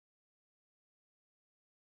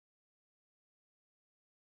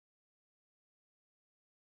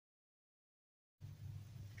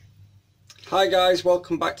Hi guys,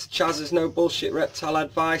 welcome back to Chaz's No Bullshit Reptile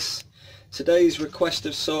Advice. Today's request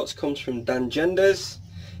of sorts comes from Dan Genders.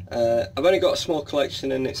 I've only got a small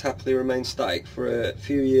collection and it's happily remained static for a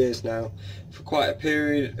few years now. For quite a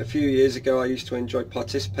period, a few years ago, I used to enjoy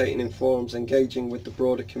participating in forums, engaging with the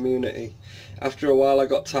broader community. After a while I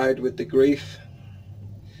got tired with the grief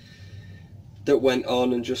that went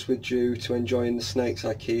on and just withdrew to enjoying the snakes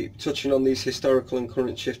I keep. Touching on these historical and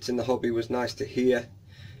current shifts in the hobby was nice to hear.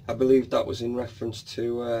 I believe that was in reference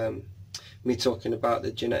to me talking about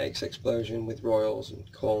the genetics explosion with royals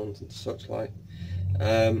and corns and such like.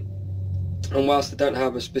 And whilst I don't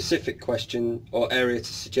have a specific question or area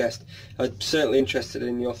to suggest, I'm certainly interested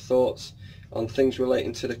in your thoughts on things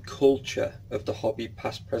relating to the culture of the hobby,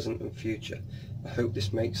 past, present and future. I hope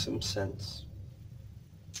this makes some sense.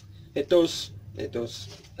 It does. It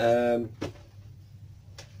does. I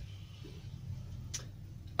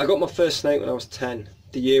got my first snake when I was 10.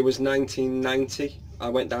 The year was 1990. I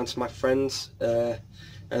went down to my friend's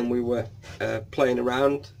and we were playing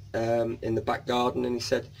around in the back garden, and he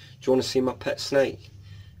said, "Do you want to see my pet snake?"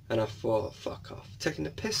 And I thought, fuck off, taking the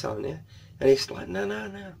piss, aren't you? And he's like,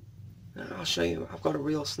 no, I'll show you, I've got a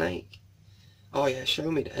real snake. Oh yeah,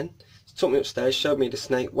 show me then. So took me upstairs, showed me the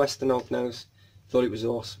snake, Western Hognose. Thought it was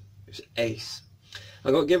awesome. It was ace.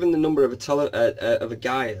 I got given the number of a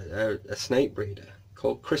guy, a snake breeder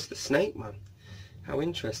called Chris the Snake Man. How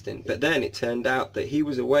interesting. But then it turned out that he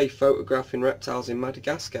was away photographing reptiles in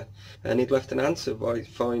Madagascar, and he'd left an answer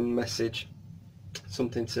phone message,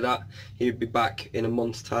 something to that he'd be back in a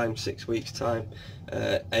month's time, 6 weeks time.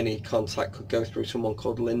 Any contact could go through someone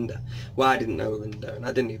called Linda. Well, I didn't know Linda and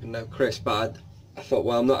I didn't even know Chris, but I thought,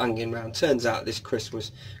 well, I'm not hanging around. Turns out this Chris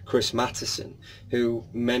was Chris Mattison, who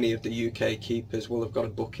many of the UK keepers will have got a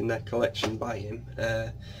book in their collection by him.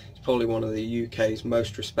 Probably one of the UK's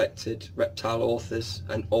most respected reptile authors,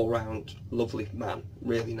 an all-round lovely man,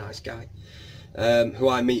 really nice guy, who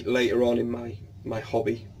I meet later on in my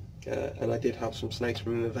hobby, and I did have some snakes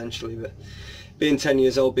from him eventually. But being 10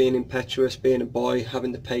 years old, being impetuous, being a boy,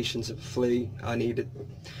 having the patience of a flea, I needed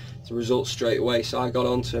the results straight away. So I got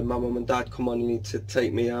on to my mum and dad, come on, you need to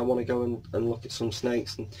take me, I want to go and look at some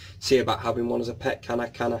snakes and see about having one as a pet. Can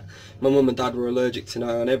I? My mum and dad were allergic to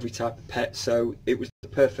nigh on every type of pet, so it was the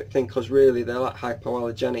perfect thing, because really they're like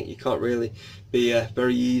hypoallergenic. You can't really be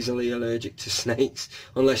very easily allergic to snakes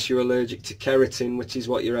unless you're allergic to keratin, which is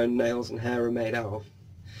what your own nails and hair are made out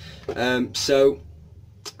of. So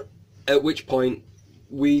at which point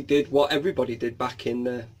we did what everybody did back in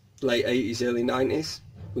the late 80s, early 90s.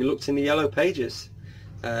 We looked in the yellow pages.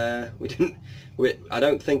 I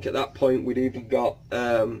don't think at that point we'd even got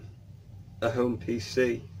a home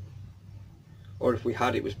PC, or if we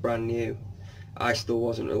had, it was brand new. I still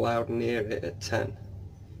wasn't allowed near it at 10.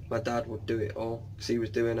 My dad would do it all because he was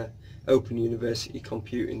doing an open university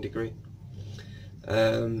computing degree.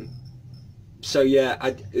 So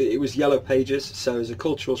yeah, it was yellow pages. So as a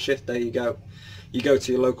cultural shift, there you go. You go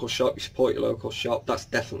to your local shop, you support your local shop. That's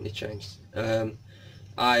definitely changed.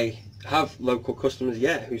 I have local customers,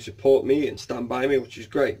 yeah, who support me and stand by me, which is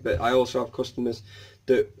great, but I also have customers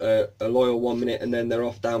that are loyal 1 minute and then they're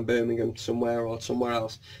off down Birmingham somewhere or somewhere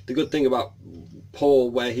else. The good thing about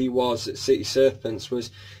Paul, where he was at City Serpents,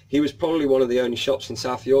 was he was probably one of the only shops in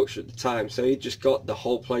South Yorkshire at the time, so he just got the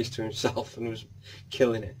whole place to himself and was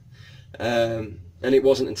killing it. And it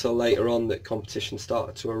wasn't until later on that competition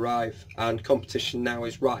started to arrive, and competition now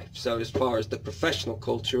is rife. So as far as the professional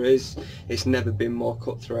culture is, it's never been more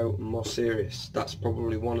cutthroat and more serious. That's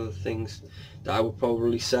probably one of the things that I would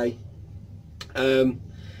probably say.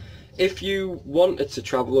 If you wanted to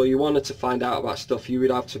travel or you wanted to find out about stuff, you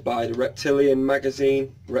would have to buy the Reptilia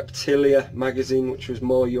magazine, which was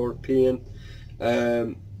more European.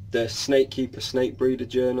 The Snake Keeper, Snake Breeder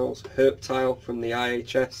journals, Herptile from the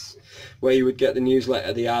IHS, where you would get the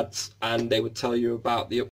newsletter, the ads, and they would tell you about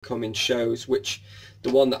the upcoming shows, which the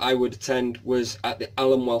one that I would attend was at the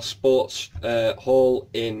Allenwell Sports Hall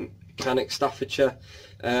in Cannock, Staffordshire,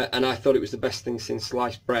 and I thought it was the best thing since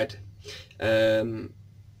sliced bread. It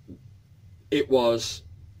was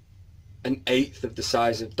an eighth of the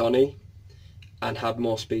size of Donny and had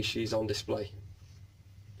more species on display.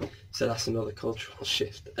 So that's another cultural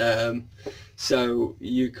shift. So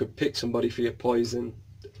you could pick somebody for your poison.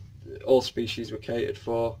 All species were catered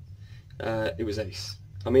for. It was ace.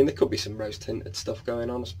 I mean, there could be some rose tinted stuff going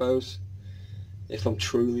on, I suppose, if I'm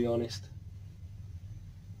truly honest.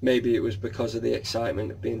 Maybe it was because of the excitement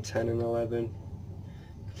of being 10 and 11.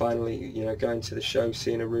 Finally, you know, going to the show,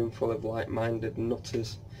 seeing a room full of like-minded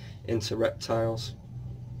nutters into reptiles.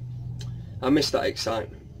 I miss that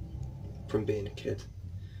excitement from being a kid.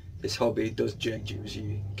 this hobby does judge you as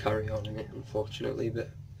you carry on in it, unfortunately,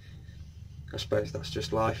 but I suppose that's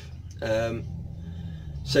just life.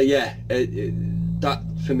 So yeah, that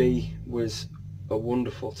for me was a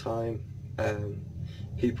wonderful time.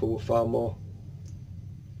 People were far more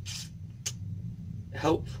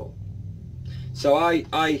helpful. So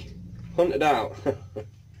I hunted out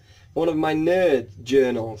one of my nerd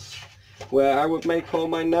journals where I would make all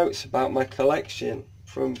my notes about my collection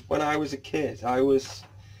from when I was a kid. I was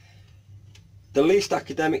the least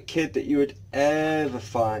academic kid that you would ever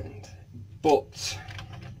find, but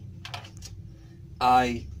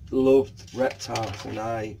I loved reptiles and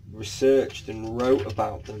I researched and wrote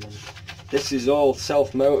about them, and this is all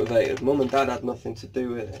self-motivated. Mum and Dad had nothing to do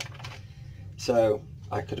with it. So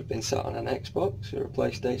I could have been sat on an Xbox or a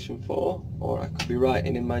PlayStation 4, or I could be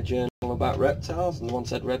writing in my journal about reptiles, and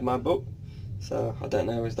once I'd read my book. So I don't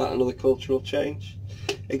know, is that another cultural change?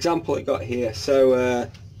 Example I got here. So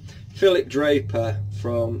Philip Draper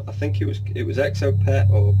from, I think it was Exopet,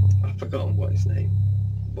 or I've forgotten what the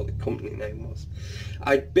company name was.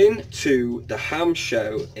 I'd been to the Ham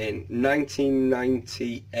show in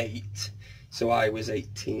 1998, so I was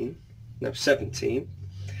 17,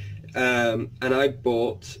 and I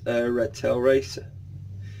bought a red tail racer.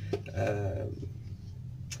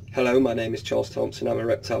 Hello, my name is Charles Thompson. I'm a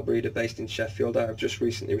reptile breeder based in Sheffield. I have just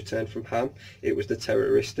recently returned from Ham. It was the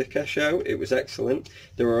Terroristica show. It was excellent.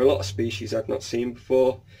 There were a lot of species I'd not seen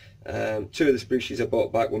before. Two of the species I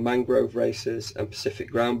bought back were mangrove racers and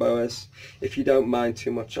Pacific ground boas. If you don't mind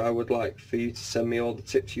too much, I would like for you to send me all the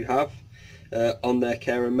tips you have on their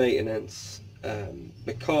care and maintenance,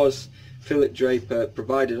 because Philip Draper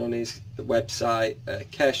provided on his website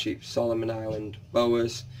care sheep Solomon Island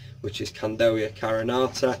boas, which is Candoia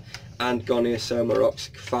carinata, and Goniosoma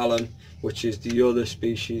oxycephalum, which is the other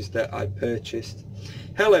species that I purchased.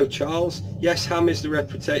 Hello Charles. Yes, Ham is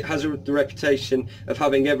has the reputation of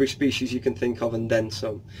having every species you can think of and then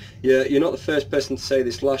some. You're not the first person to say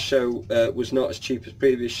this last show was not as cheap as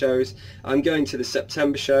previous shows. I'm going to the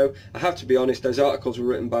September show. I have to be honest, those articles were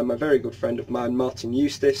written by my very good friend of mine, Martin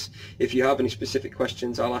Eustace. If you have any specific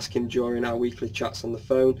questions, I'll ask him during our weekly chats on the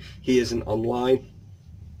phone. He isn't online.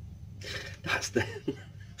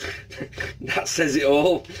 That says it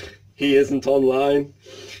all. He isn't online.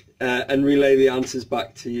 And relay the answers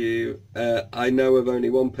back to you. I know of only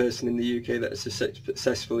one person in the UK that has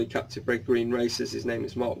successfully captive bred green racers. His name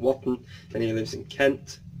is Mark Watton, and he lives in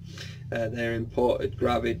Kent. They're imported,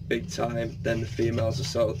 gravid, big time. Then the females are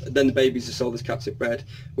sold. Then the babies are sold as captive bred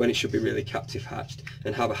when it should be really captive hatched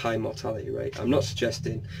and have a high mortality rate. I'm not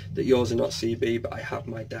suggesting that yours are not CB, but I have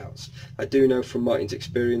my doubts. I do know from Martin's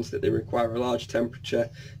experience that they require a large temperature.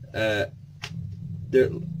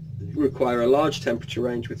 Require a large temperature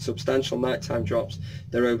range with substantial nighttime drops.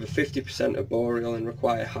 They're over 50% arboreal and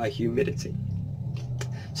require high humidity.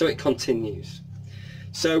 So it continues.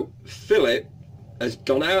 So Philip has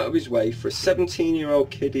gone out of his way for a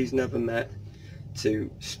 17-year-old kid he's never met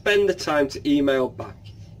to spend the time to email back.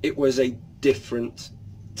 It was a different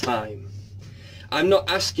time. I'm not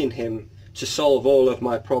asking him to solve all of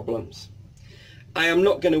my problems. I am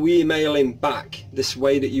not going to email him back this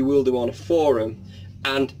way that you will do on a forum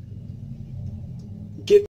and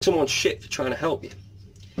give someone shit for trying to help you.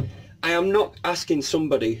 I am not asking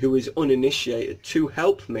somebody who is uninitiated to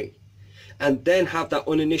help me and then have that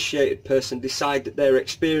uninitiated person decide that they're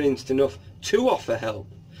experienced enough to offer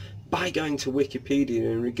help by going to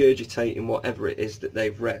Wikipedia and regurgitating whatever it is that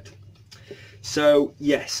they've read. So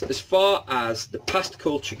yes, as far as the past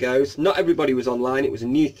culture goes, not everybody was online. It was a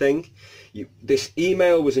new thing. This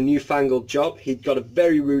email was a newfangled job. He'd got a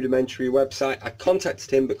very rudimentary website. I contacted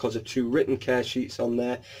him because of 2 written care sheets on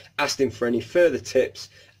there, asked him for any further tips,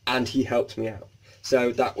 and he helped me out.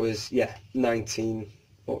 So that was, yeah,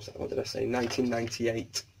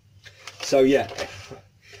 1998. So yeah,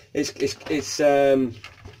 it's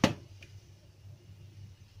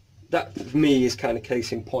that for me is kind of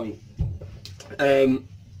case in point.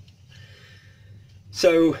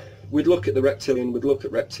 So we'd look at the reptilian, we'd look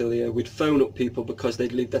at reptilia, we'd phone up people because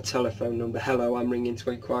they'd leave their telephone number. Hello, I'm ringing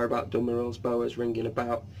to inquire about dummerels, boas, ringing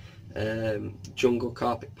about jungle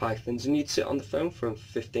carpet pythons, and you'd sit on the phone for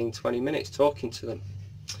 15-20 minutes talking to them.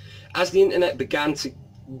 As the internet began to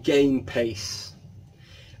gain pace,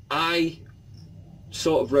 I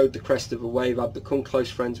sort of rode the crest of a wave. I'd become close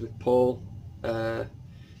friends with Paul.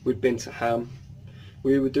 We'd been to Ham.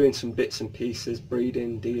 We were doing some bits and pieces,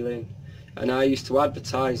 breeding, dealing, and I used to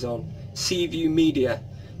advertise on Seaview Media,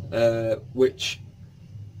 which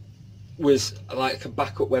was like a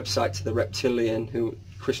backup website to the Reptilian, who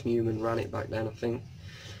Chris Newman ran it back then, I think.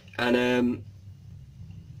 And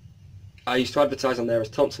I used to advertise on there as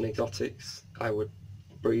Thompson Exotics. I would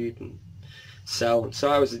breed and sell, and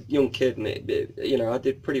so I was a young kid, and you know, I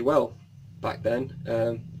did pretty well back then.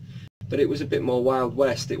 But it was a bit more Wild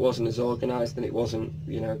West. It wasn't as organised, and it wasn't,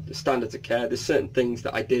 you know, the standards of care. There's certain things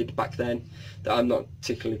that I did back then that I'm not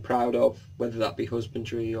particularly proud of, whether that be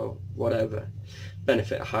husbandry or whatever.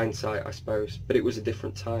 Benefit of hindsight, I suppose. But it was a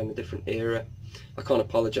different time, a different era. I can't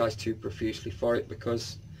apologise too profusely for it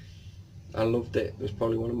because I loved it. It was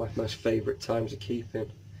probably one of my most favourite times of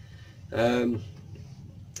keeping.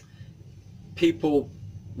 People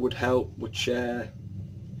would help, would share.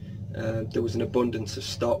 There was an abundance of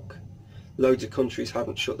stock. Loads of countries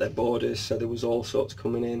hadn't shut their borders, so there was all sorts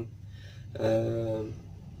coming in.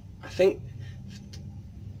 I think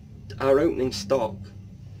our opening stock,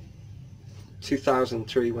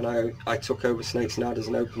 2003, when I took over Snakes and Adders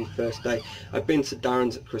and opened the first day. I've been to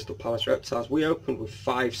Darren's at Crystal Palace Reptiles. We opened with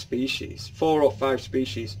 4 or 5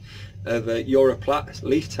 species of Europlat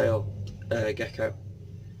leaf-tailed gecko.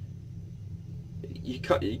 You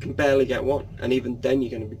can barely get one, and even then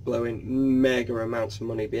you're going to be blowing mega amounts of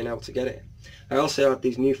money being able to get it. I also had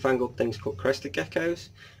these newfangled things called crested geckos,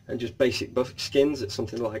 and just basic buff skins at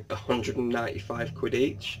something like 195 quid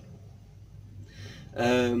each.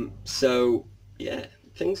 So yeah,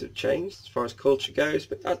 things have changed as far as culture goes,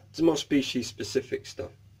 but that's more species specific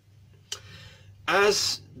stuff.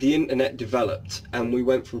 As the internet developed and we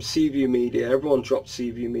went from Seaview Media, everyone dropped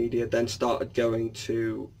Seaview Media, then started going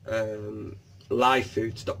to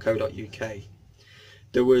livefoods.co.uk.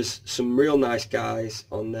 There was some real nice guys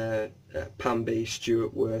on there, Pam B,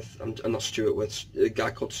 Stuart Worth, I'm not Stuart Worth, a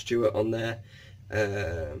guy called Stuart on there.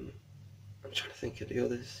 I'm trying to think of the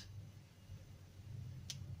others.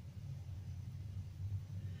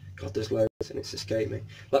 God, there's loads and it's escaped me.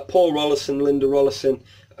 Like Paul Rollison, Linda Rollison,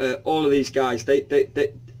 all of these guys,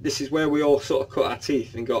 this is where we all sort of cut our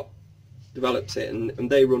teeth and developed it, and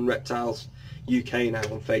they run Reptiles UK now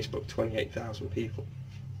on Facebook, 28,000 people.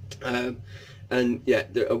 And yeah,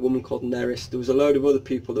 a woman called Neris. There was a load of other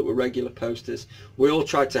people that were regular posters. We all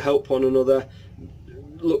tried to help one another,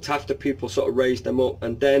 looked after people, sort of raised them up,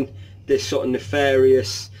 and then this sort of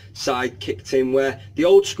nefarious side kicked in where the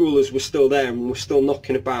old schoolers were still there and were still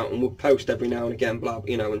knocking about and would post every now and again, blah,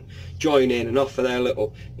 you know, and join in and offer their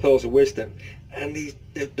little pearls of wisdom. And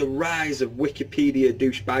the rise of Wikipedia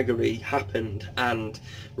douchebaggery happened and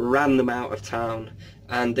ran them out of town,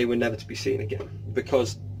 and they were never to be seen again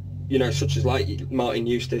because, you know, such as like Martin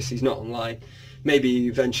Eustace, he's not online. Maybe he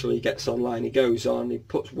eventually gets online, he goes on, he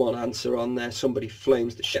puts one answer on there, somebody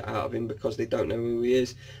flames the shit out of him because they don't know who he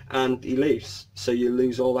is, and he leaves. So you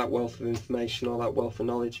lose all that wealth of information, all that wealth of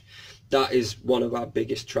knowledge. That is one of our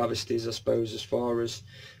biggest travesties, I suppose, as far as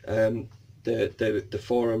the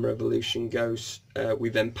forum revolution goes.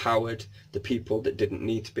 We've empowered the people that didn't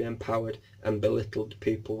need to be empowered and belittled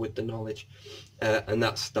people with the knowledge, and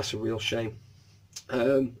that's a real shame.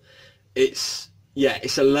 It's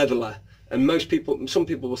a leveler. And some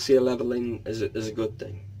people will see a leveling as a good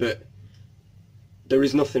thing, but there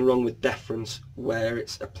is nothing wrong with deference where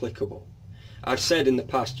it's applicable. I've said in the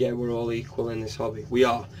past, yeah, we're all equal in this hobby. We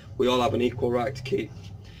are. We all have an equal right to keep,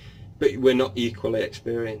 but we're not equally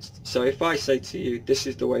experienced. So if I say to you, this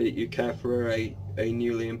is the way that you care for a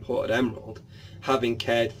newly imported emerald, having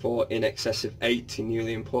cared for in excess of 80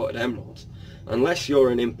 newly imported emeralds, unless you're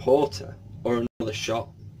an importer or another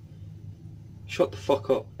shop, shut the fuck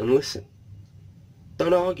up and listen.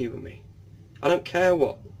 Don't argue with me. I don't care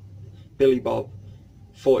what Billy Bob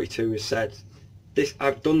 42 has said.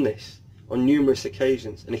 I've done this on numerous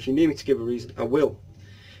occasions, and if you need me to give a reason, I will.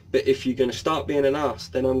 But if you're going to start being an arse,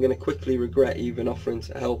 then I'm going to quickly regret even offering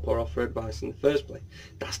to help or offer advice in the first place.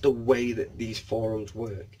 That's the way that these forums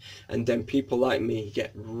work. And then people like me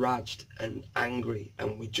get raged and angry,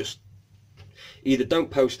 and we just either don't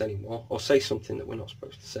post anymore or say something that we're not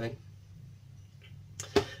supposed to say.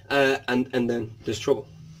 And then there's trouble.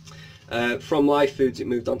 From Live Foods it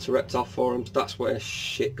moved on to reptile forums. That's where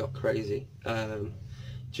shit got crazy.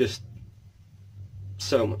 Just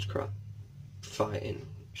so much crap, fighting,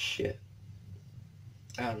 shit.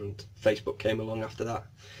 And Facebook came along after that.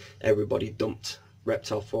 Everybody dumped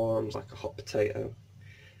reptile forums like a hot potato.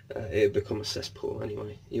 It had become a cesspool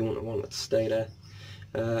anyway. You wouldn't have wanted to stay there.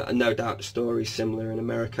 And no doubt the story's similar in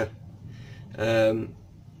America. And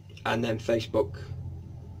then Facebook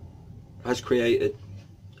has created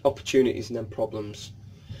opportunities and then problems.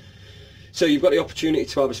 So you've got the opportunity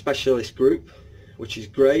to have a specialist group, which is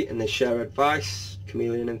great, and they share advice,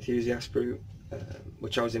 chameleon enthusiast group,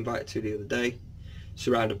 which I was invited to the other day,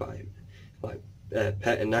 surrounded by like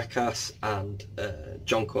Peter Nakas and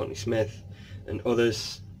John Courtney Smith and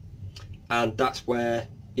others. And that's where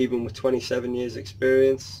even with 27 years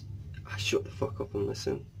experience, I shut the fuck up and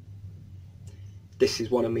listen. This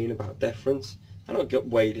is what I mean about deference. I don't get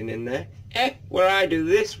wading in there. Where I do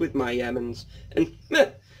this with my Yemens, and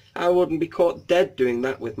I wouldn't be caught dead doing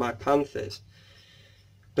that with my Panthers.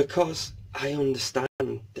 Because I understand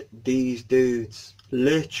that these dudes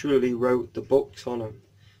literally wrote the books on them.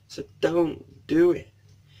 So don't do it.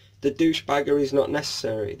 The douchebaggery is not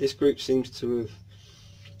necessary. This group seems to have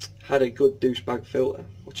had a good douchebag filter,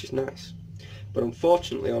 which is nice. But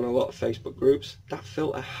unfortunately, on a lot of Facebook groups, that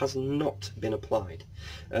filter has not been applied.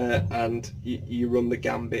 And you run the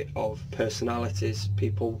gambit of personalities,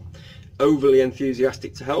 people overly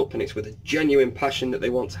enthusiastic to help, and it's with a genuine passion that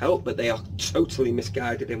they want to help, but they are totally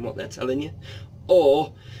misguided in what they're telling you.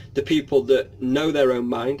 Or the people that know their own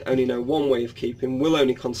mind, only know one way of keeping, will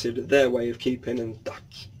only consider their way of keeping, and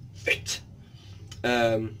that's it.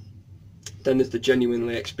 Then there's the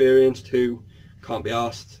genuinely experienced who can't be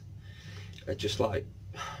asked, just like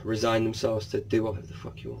resign themselves to do whatever the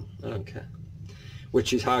fuck you want. I don't care.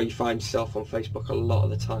 Which is how you find yourself on Facebook a lot of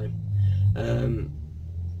the time.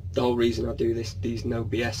 The whole reason I do these no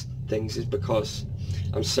BS things is because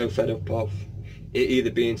I'm so fed up of it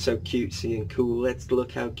either being so cutesy and cool, let's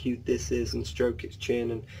look how cute this is and stroke its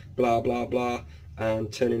chin and blah blah blah,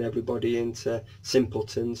 and turning everybody into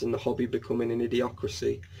simpletons and the hobby becoming an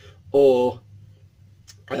idiocracy, or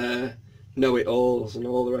know-it-alls and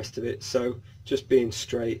all the rest of it. So just being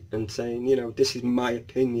straight and saying, you know, this is my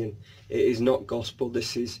opinion, it is not gospel,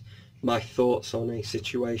 this is my thoughts on a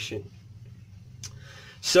situation.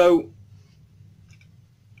 So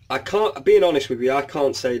I can't, being honest with you, I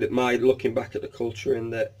can't say that my looking back at the culture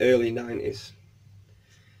in the early 90s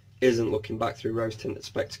isn't looking back through rose-tinted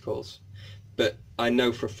spectacles. But I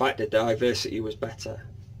know for a fact that diversity was better,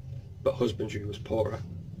 but husbandry was poorer.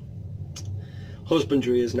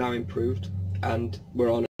 Husbandry has now improved, and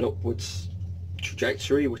we're on an upwards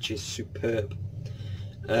trajectory, which is superb.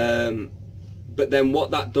 But then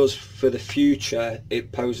what that does for the future,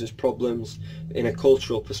 it poses problems in a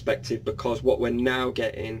cultural perspective, because what we're now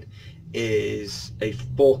getting is a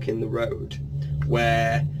fork in the road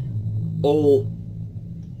where all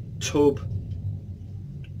tub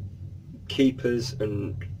keepers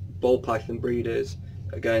and ball python breeders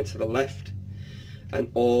are going to the left, and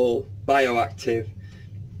all bioactive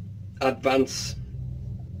advanced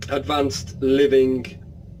living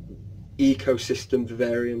ecosystem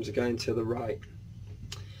vivariums are going to the right,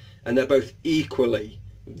 and they're both equally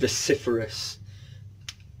vociferous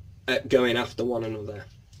at going after one another.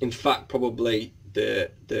 In fact, probably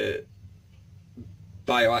the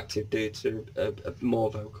bioactive dudes are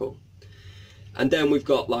more vocal. And then we've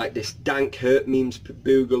got like this dank herp memes,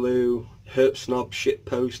 boogaloo, herp snob shit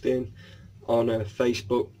posting on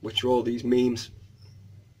Facebook, which are all these memes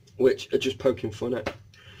which are just poking fun at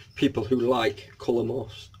people who like colour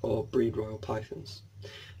morphs or breed royal pythons,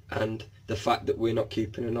 and the fact that we're not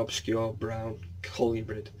keeping an obscure brown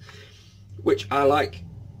colubrid, which I like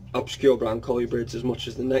obscure brown colubrids as much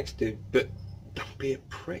as the next dude, but don't be a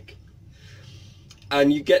prick.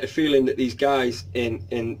 And you get the feeling that these guys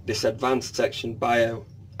in this advanced section,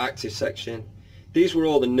 bioactive section, these were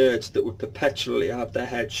all the nerds that would perpetually have their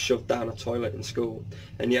heads shoved down a toilet in school,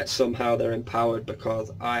 and yet somehow they're empowered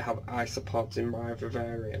because I have isopods in my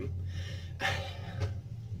vivarium.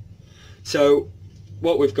 So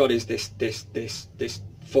what we've got is this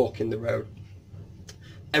fork in the road.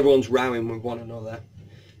 Everyone's rowing with one another.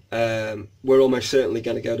 We're almost certainly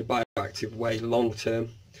going to go the bioactive way long term.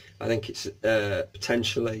 I think it's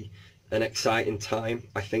potentially an exciting time.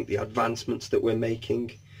 I think the advancements that we're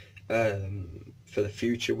making for the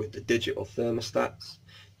future with the digital thermostats,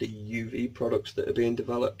 the UV products that are being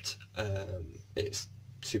developed, it's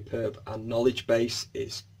superb. Our knowledge base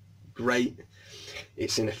is great.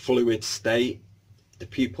 It's in a fluid state. The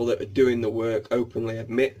people that are doing the work openly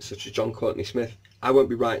admit, such as John Courtney Smith, I won't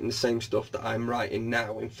be writing the same stuff that I'm writing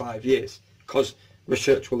now in 5 years, because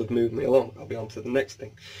research will have moved me along. I'll be on to the next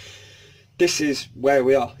thing. This is where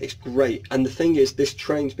we are. It's great. And the thing is, this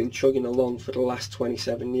train's been chugging along for the last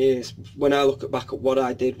 27 years. When I look back at what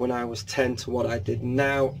I did when I was 10 to what I did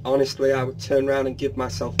now, honestly, I would turn around and give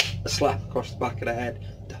myself a slap across the back of the head.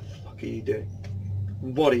 What the fuck are you doing?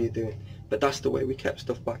 What are you doing? But that's the way we kept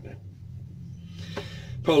stuff back then.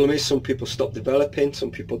 Problem is, some people stopped developing, some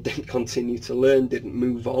people didn't continue to learn, didn't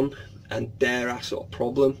move on, and they're our sort of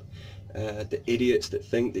problem. The idiots that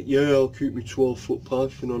think that, yeah, I'll keep my 12-foot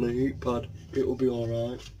python on a heat pad, it'll be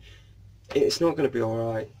alright. It's not going to be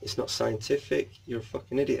alright. It's not scientific. You're a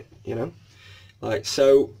fucking idiot, you know? Like,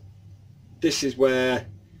 so this is where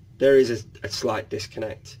there is a slight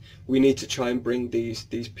disconnect. We need to try and bring these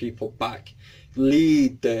people back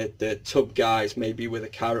lead the tub guys maybe with a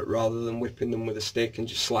carrot rather than whipping them with a stick and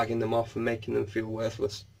just slagging them off and making them feel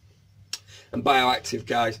worthless. And bioactive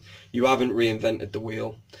guys, you haven't reinvented the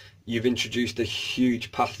wheel. You've introduced a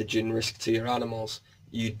huge pathogen risk to your animals.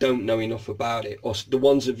 You don't know enough about it, or the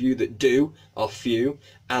ones of you that do are few,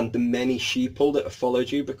 and the many sheeple that have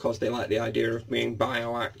followed you because they like the idea of being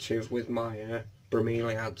bioactive with my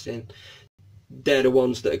bromeliads in, they're the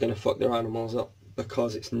ones that are going to fuck their animals up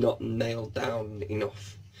because it's not nailed down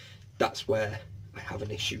enough. That's where I have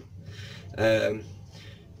an issue.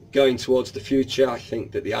 Going towards the future, I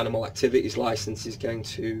think that the animal activities license is going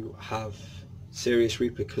to have serious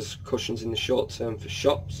repercussions in the short term for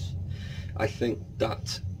shops. I think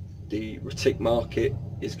that the retic market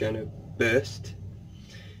is going to burst.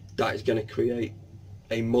 That is going to create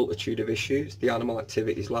a multitude of issues. The animal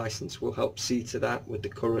activities license will help see to that with the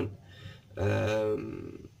current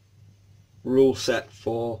rule set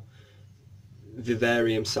for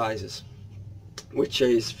vivarium sizes, which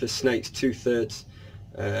is for snakes 2/3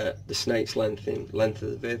 the snake's length of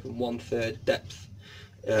the viv and 1/3 depth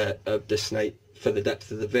of the snake for the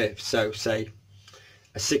depth of the viv. So say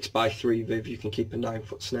a 6x3 viv you can keep a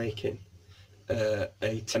 9-foot snake in, a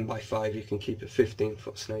 10x5 you can keep a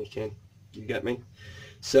 15-foot snake in. You get me?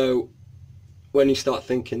 So when you start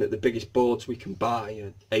thinking that the biggest boards we can buy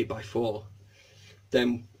are 8x4,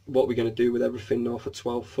 then what are we going to do with everything north of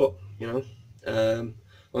 12 foot, you know?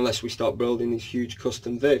 Unless we start building these huge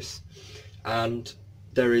custom vivs. And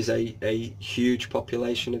there is a huge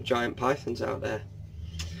population of giant pythons out there.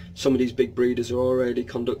 Some of these big breeders are already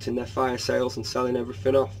conducting their fire sales and selling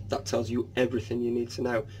everything off. That tells you everything you need to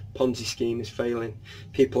know. Ponzi scheme is failing.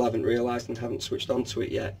 People haven't realised and haven't switched onto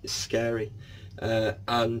it yet. It's scary.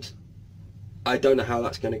 And I don't know how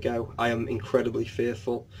that's going to go. I am incredibly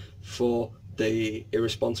fearful for the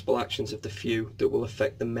irresponsible actions of the few that will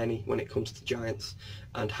affect the many when it comes to giants,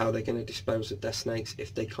 and how they're going to dispose of their snakes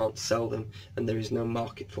if they can't sell them and there is no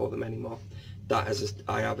market for them anymore. That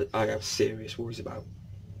I have serious worries about.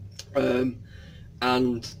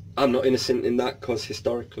 And I'm not innocent in that, because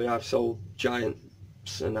historically I've sold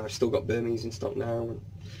giants and I've still got Burmese in stock now, and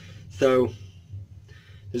so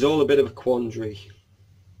there's all a bit of a quandary,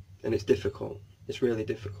 and it's difficult. It's really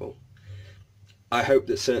difficult. I hope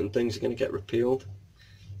that certain things are going to get repealed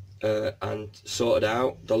and sorted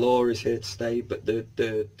out. The law is here to stay, but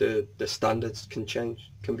the standards can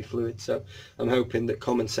change, can be fluid. So I'm hoping that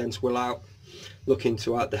common sense will look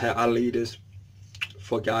into our leaders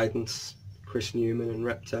for guidance. Chris Newman and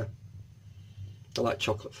Repta, they're like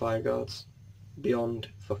chocolate fire guards, beyond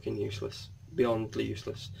fucking useless, beyondly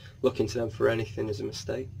useless. Look into them for anything is a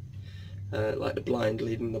mistake. Like the blind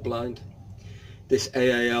leading the blind. This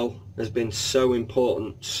AAL has been so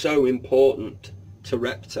important to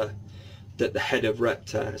Repta that the head of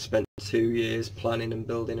Repta has spent 2 years planning and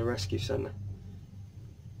building a rescue centre.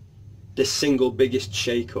 The single biggest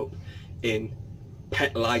shake-up in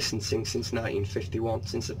pet licensing since 1951,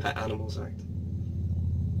 since the Pet Animals Act.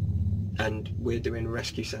 And we're doing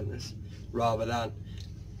rescue centres rather than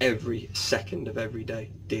every second of every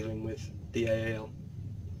day dealing with the AAL.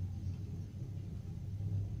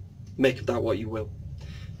 Make of that what you will,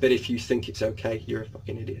 but if you think it's okay, you're a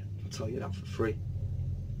fucking idiot. I'll tell you that for free.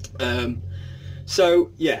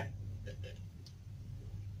 So yeah,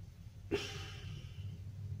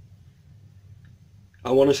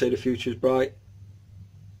 I want to say the future's bright.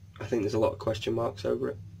 I think there's a lot of question marks over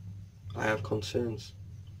it. I have concerns.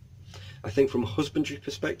 I think from a husbandry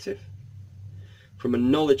perspective, from a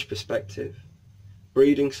knowledge perspective,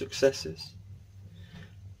 breeding successes,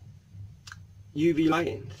 UV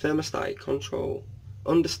lighting, thermostatic control,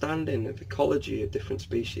 understanding of ecology of different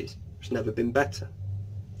species, it's never been better.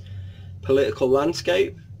 Political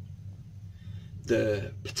landscape,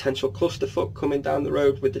 the potential clusterfuck coming down the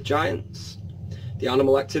road with the giants, the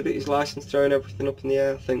animal activities license throwing everything up in the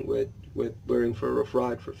air. I think we're in for a rough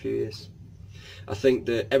ride for a few years. I think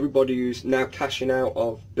that everybody who's now cashing out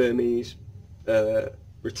of Burmese,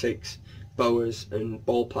 retics, boas and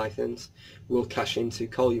ball pythons will cash into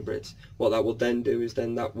colubrids. What that will then do is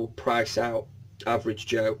that will price out average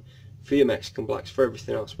Joe for your Mexican blacks, for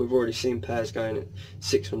everything else. We've already seen pairs going at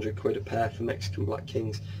 600 quid a pair for Mexican black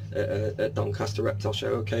kings at Doncaster Reptile Show.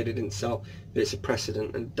 Okay, they didn't sell, but it's a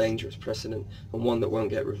precedent, and a dangerous precedent, and one that won't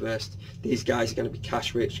get reversed. These guys are going to be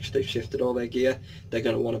cash rich because they've shifted all their gear. They're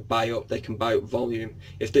going to want to buy up. They can buy up volume.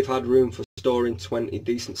 If they've had room for storing 20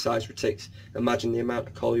 decent sized retics, imagine the amount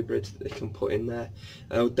of colubrids that they can put in there.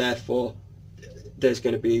 Therefore, there's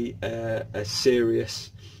going to be a serious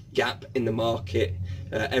gap in the market.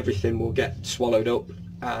 Everything will get swallowed up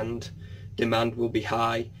and demand will be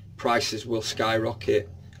high, prices will skyrocket,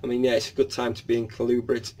 I mean, yeah, it's a good time to be in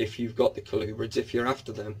colubrids if you've got the colubrids. If you're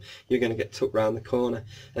after them, you're going to get took round the corner,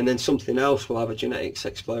 and then something else will have a genetics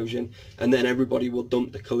explosion, and then everybody will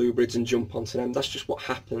dump the colubrids and jump onto them. That's just what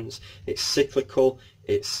happens. It's cyclical,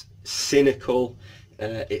 it's cynical,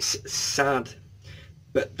 it's sad,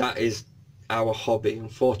 but that is our hobby.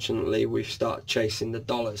 Unfortunately, we've started chasing the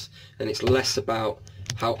dollars, and it's less about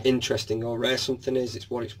how interesting or rare something is, it's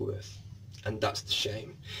what it's worth. And that's the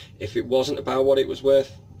shame. If it wasn't about what it was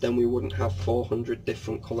worth, then we wouldn't have 400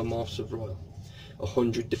 different colour morphs of royal,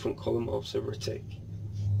 100 different colour morphs of retic.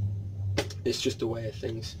 It's just the way of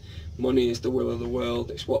things. Money is the will of the world,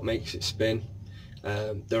 it's what makes it spin.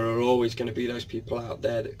 There are always going to be those people out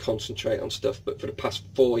there that concentrate on stuff, but for the past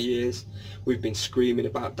 4 years we've been screaming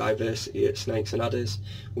about diversity at Snakes and Adders.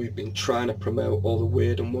 We've been trying to promote all the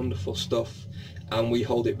weird and wonderful stuff, and we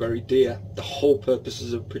hold it very dear. The whole purpose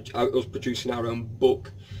of us producing our own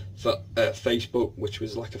book for Facebook, which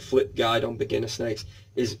was like a flip guide on beginner snakes,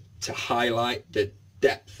 is to highlight the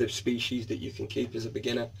depth of species that you can keep as a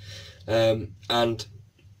beginner, and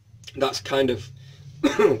that's kind of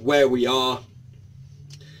where we are.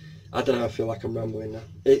 I don't know, I feel like I'm rambling now.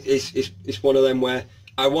 It's one of them where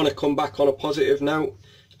I want to come back on a positive note,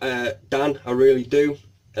 Dan, I really do.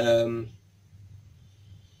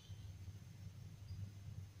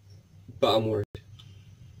 But I'm worried.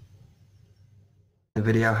 The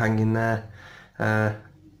video hanging there, I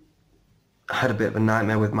had a bit of a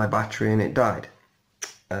nightmare with my battery and it died.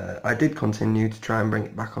 I did continue to try and bring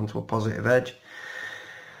it back onto a positive edge,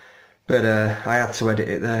 but I had to edit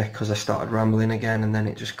it there because I started rambling again and then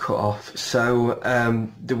it just cut off. So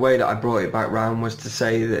the way that I brought it back round was to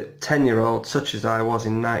say that 10-year-olds such as I was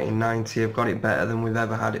in 1990 have got it better than we've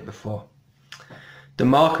ever had it before. The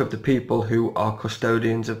mark of the people who are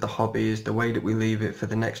custodians of the hobby is the way that we leave it for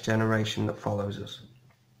the next generation that follows us.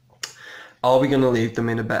 Are we going to leave them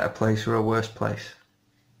in a better place or a worse place?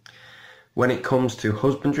 When it comes to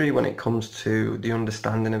husbandry, when it comes to the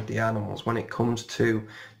understanding of the animals, when it comes to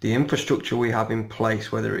the infrastructure we have in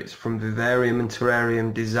place, whether it's from vivarium and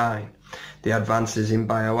terrarium design, the advances in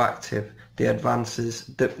bioactive, the advances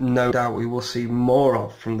that no doubt we will see more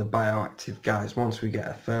of from the bioactive guys once we get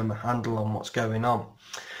a firmer handle on what's going on,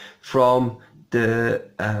 from the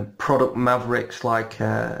product mavericks like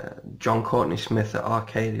John Courtney Smith at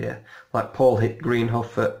Arcadia, like Paul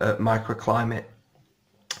Greenhuff at Microclimate.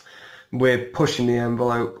 We're pushing the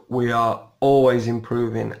envelope. We are always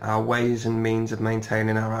improving our ways and means of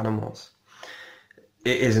maintaining our animals.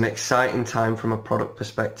 It is an exciting time from a product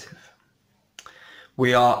perspective.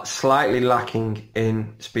 We are slightly lacking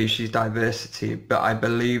in species diversity, but I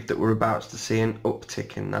believe that we're about to see an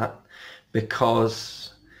uptick in that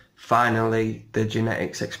because finally the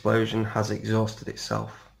genetics explosion has exhausted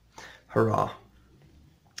itself. Hurrah.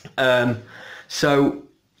 So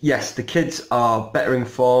yes, the kids are better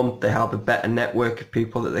informed, they have a better network of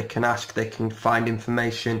people that they can ask, they can find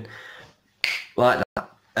information like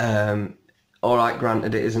that. Alright,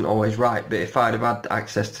 granted it isn't always right, but if I'd have had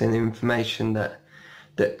access to the information that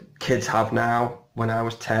kids have now when I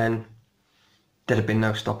was 10, there'd have been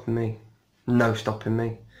no stopping me. No stopping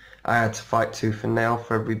me. I had to fight tooth and nail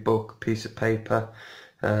for every book, piece of paper,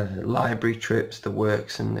 library trips, the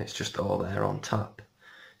works, and it's just all there on tap.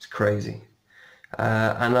 It's crazy.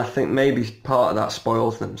 And I think maybe part of that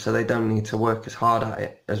spoils them, so they don't need to work as hard at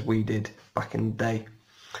it as we did back in the day.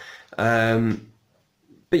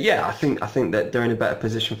 But yeah, I think that they're in a better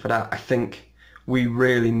position for that. I think we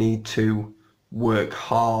really need to work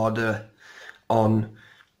harder on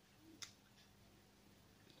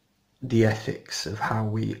the ethics of how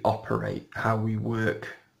we operate, how we work,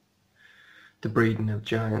 the breeding of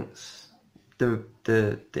giants, the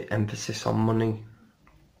emphasis on money.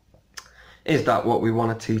 Is that what we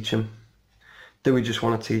want to teach them? Do we just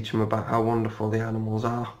want to teach them about how wonderful the animals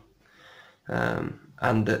are,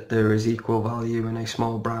 and that there is equal value in a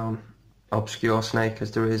small brown obscure snake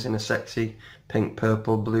as there is in a sexy pink,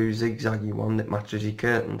 purple, blue zigzaggy one that matches your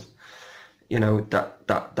curtains? You know,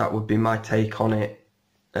 that would be my take on it.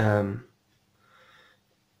 The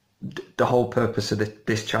whole purpose of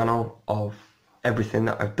this channel, of everything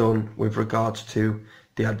that I've done with regards to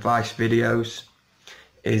the advice videos,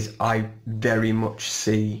 is I very much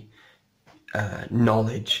see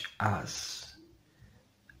knowledge as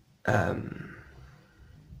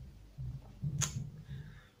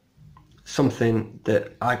something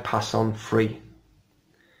that I pass on free,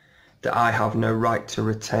 that I have no right to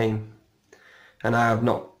retain, and I have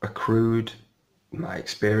not accrued my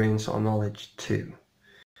experience or knowledge to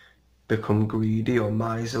become greedy or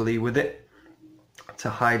miserly with it, to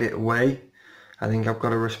hide it away. I think I've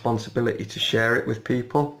got a responsibility to share it with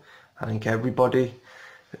people. I think everybody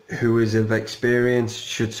who is of experience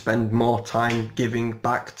should spend more time giving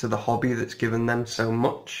back to the hobby that's given them so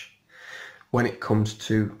much when it comes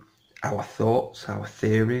to our thoughts, our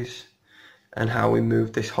theories, and how we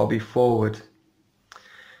move this hobby forward.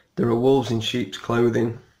 There are wolves in sheep's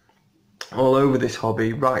clothing all over this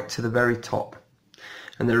hobby, right to the very top.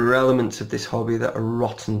 And there are elements of this hobby that are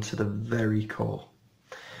rotten to the very core.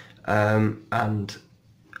 And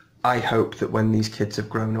I hope that when these kids have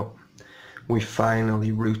grown up, we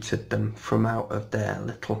finally rooted them from out of their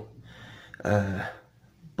little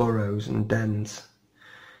burrows and dens,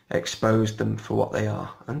 exposed them for what they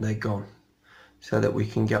are, and they're gone, so that we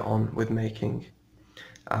can get on with making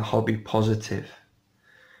our hobby positive,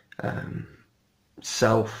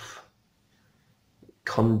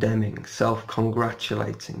 self-condemning,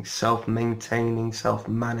 self-congratulating, self-maintaining,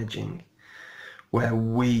 self-managing, where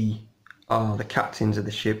we are the captains of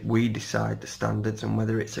the ship. We decide the standards and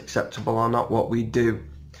whether it's acceptable or not. What we do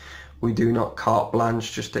not carte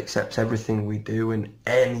blanche just accept everything we do, and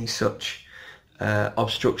any such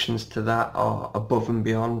obstructions to that are above and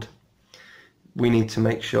beyond. We need to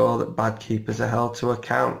make sure that bad keepers are held to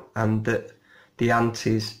account, and that the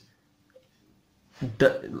antis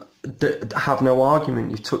have no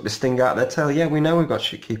argument. You took the sting out of their tail. Yeah, we know we've got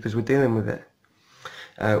shit keepers, we're dealing with it.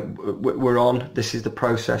 We're on, this is the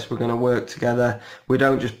process, we're going to work together. We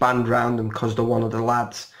don't just band round them because they're one of the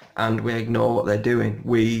lads and we ignore what they're doing.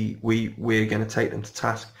 We're going to take them to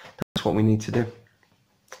task. That's what we need to do.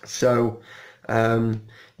 So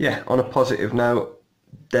yeah, on a positive note,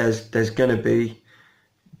 there's going to be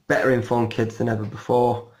better informed kids than ever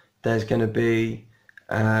before. There's going to be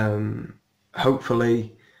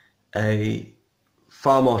hopefully a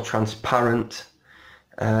far more transparent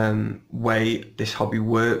way this hobby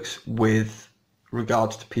works with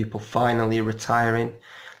regards to people finally retiring,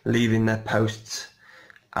 leaving their posts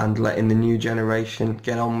and letting the new generation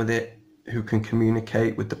get on with it, who can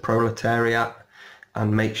communicate with the proletariat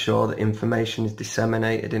and make sure that information is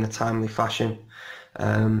disseminated in a timely fashion,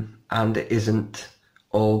 and it isn't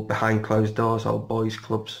all behind closed doors, old boys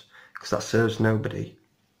clubs, because that serves nobody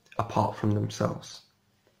apart from themselves.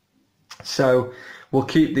 So we'll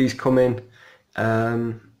keep these coming.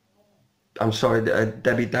 I'm sorry,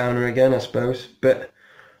 Debbie Downer again, I suppose, but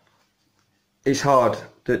it's hard.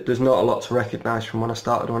 There's not a lot to recognise from when I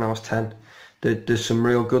started when I was 10. There's some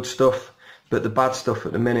real good stuff, but the bad stuff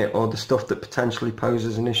at the minute, or the stuff that potentially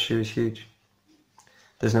poses an issue, is huge.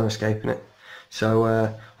 There's no escaping it.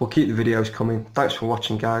 So we'll keep the videos coming. Thanks for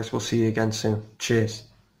watching, guys. We'll see you again soon. Cheers.